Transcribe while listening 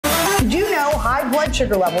high blood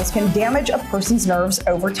sugar levels can damage a person's nerves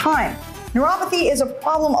over time. Neuropathy is a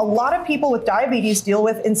problem a lot of people with diabetes deal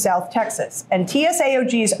with in South Texas, and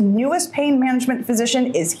TSAOG's newest pain management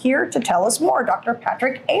physician is here to tell us more, Dr.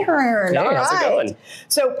 Patrick Ahern. Hey, how's it going?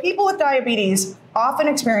 So people with diabetes often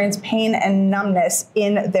experience pain and numbness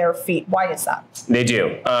in their feet. Why is that? They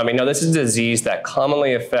do. This is a disease that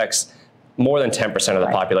commonly affects more than 10% of the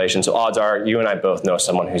population. So odds are you and I both know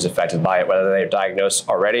someone who's affected by it, whether they're diagnosed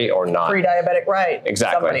already or not. Pre-diabetic, right?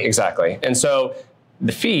 Exactly. And so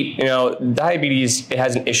the feet, diabetes, it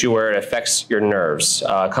has an issue where it affects your nerves,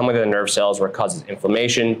 commonly the nerve cells, where it causes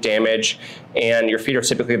inflammation, damage, and your feet are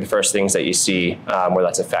typically the first things that you see where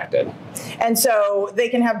that's affected. And so they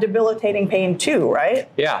can have debilitating pain too, right?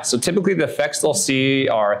 Yeah, so typically the effects they'll see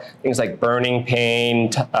are things like burning pain,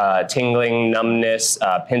 tingling, numbness,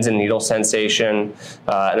 pins and needle sensation,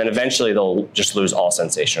 and then eventually they'll just lose all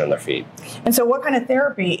sensation in their feet. And so what kind of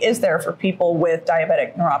therapy is there for people with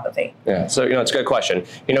diabetic neuropathy? Yeah, so it's a good question.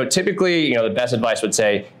 Typically, the best advice would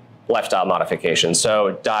say lifestyle modification.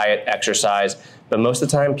 So diet, exercise, but most of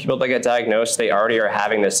the time people that get diagnosed, they already are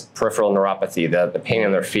having this peripheral neuropathy, the pain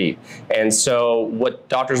in their feet. And so what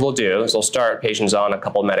doctors will do is they'll start patients on a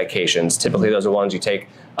couple of medications. Typically those are ones you take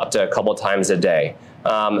up to a couple of times a day.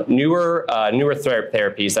 Newer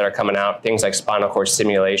therapies that are coming out, things like spinal cord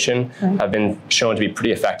stimulation, have been shown to be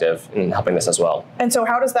pretty effective in helping this as well. And so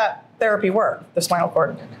how does that therapy work, the spinal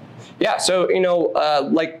cord? Yeah, so,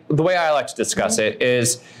 like the way I like to discuss it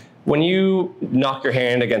is when you knock your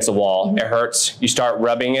hand against a wall, it hurts, you start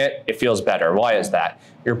rubbing it, it feels better. Why is that?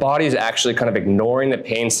 Your body is actually kind of ignoring the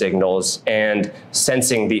pain signals and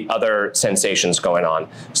sensing the other sensations going on.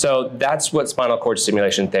 So that's what spinal cord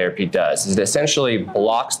stimulation therapy does, is it essentially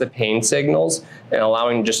blocks the pain signals and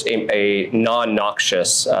allowing just a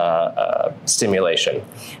non-noxious stimulation.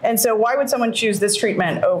 And so why would someone choose this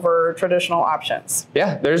treatment over traditional options?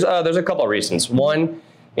 Yeah, there's a couple of reasons. One,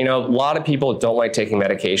 a lot of people don't like taking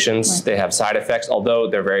medications. Right. They have side effects, although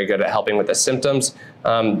they're very good at helping with the symptoms.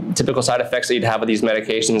 Typical side effects that you'd have with these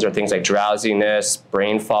medications are things like drowsiness,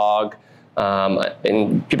 brain fog,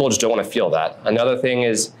 and people just don't want to feel that. Another thing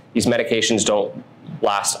is these medications don't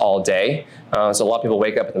last all day. So a lot of people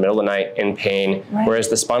wake up in the middle of the night in pain, whereas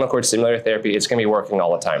the spinal cord stimulator therapy, it's going to be working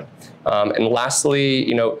all the time. And lastly,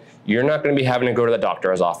 you're not going to be having to go to the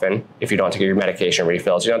doctor as often if you don't take your medication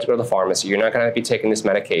refills. You don't have to go to the pharmacy. You're not going to be taking this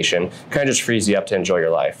medication. It kind of just frees you up to enjoy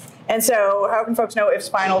your life. And so how can folks know if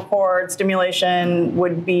spinal cord stimulation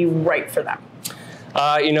would be right for them?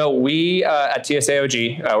 We at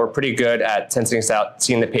TSAOG, we're pretty good at sensing this out,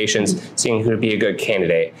 seeing the patients, seeing who would be a good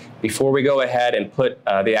candidate. Before we go ahead and put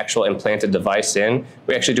the actual implanted device in,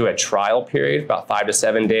 we actually do a trial period, about 5 to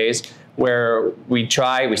 7 days, where we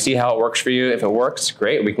see how it works for you. If it works,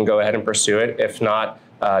 great, we can go ahead and pursue it. If not,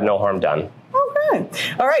 no harm done. Okay.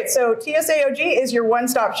 All right, so TSAOG is your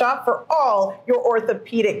one-stop shop for all your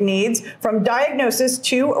orthopedic needs, from diagnosis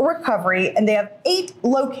to recovery, and they have 8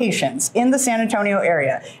 locations in the San Antonio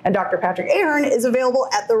area. And Dr. Patrick Ahern is available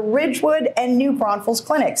at the Ridgewood and New Braunfels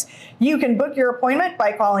clinics. You can book your appointment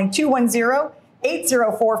by calling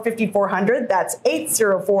 210-804-5400, that's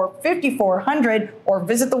 804-5400, or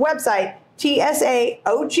visit the website TSAOG.com.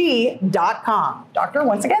 Doctor,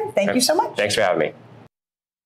 once again, thank you so much. Thanks for having me.